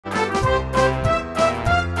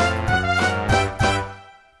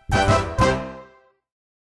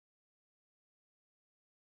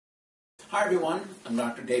Hi everyone, I'm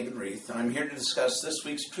Dr. David Reath, and I'm here to discuss this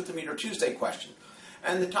week's Truth-O-Meter Tuesday question.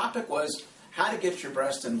 And the topic was how to get your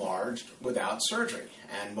breast enlarged without surgery.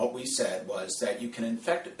 And what we said was that you can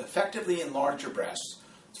effectively enlarge your breasts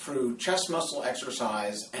through chest muscle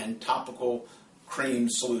exercise and topical cream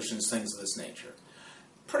solutions, things of this nature.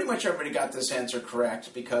 Pretty much everybody got this answer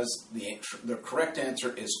correct because the correct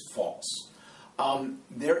answer is false.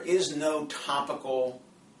 There is no topical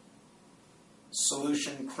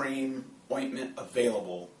solution, cream, ointment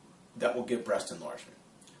available that will give breast enlargement.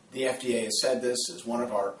 The FDA has said this, as one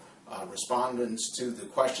of our respondents to the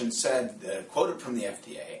question said, quoted from the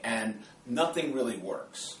FDA, and nothing really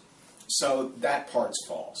works. So that part's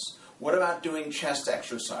false. What about doing chest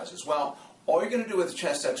exercises? Well, all you're going to do with the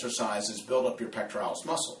chest exercise is build up your pectoralis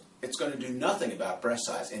muscle. It's going to do nothing about breast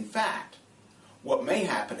size. In fact, what may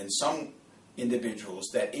happen in some individuals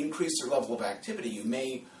that increase their level of activity, you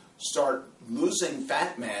may start losing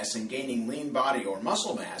fat mass and gaining lean body or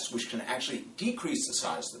muscle mass, which can actually decrease the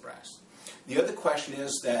size of the breast. The other question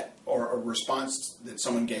is that, or a response that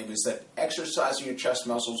someone gave, is that exercising your chest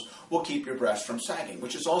muscles will keep your breast from sagging,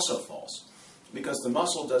 which is also false, because the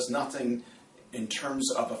muscle does nothing in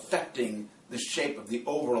terms of affecting the shape of the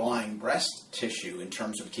overlying breast tissue in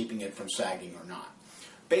terms of keeping it from sagging or not.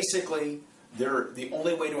 Basically, the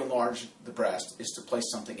only way to enlarge the breast is to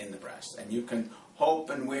place something in the breast, and you can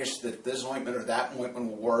hope and wish that this ointment or that ointment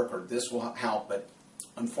will work or this will help, but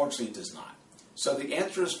unfortunately it does not. So the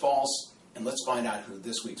answer is false, and let's find out who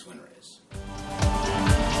this week's winner is.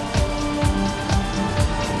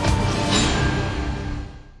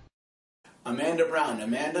 Amanda Brown.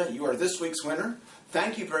 Amanda, you are this week's winner.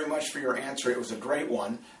 Thank you very much for your answer. It was a great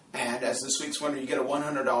one. And as this week's winner, you get a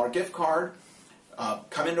 $100 gift card.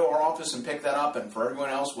 Come into our office and pick that up. And for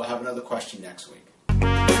everyone else, we'll have another question next week.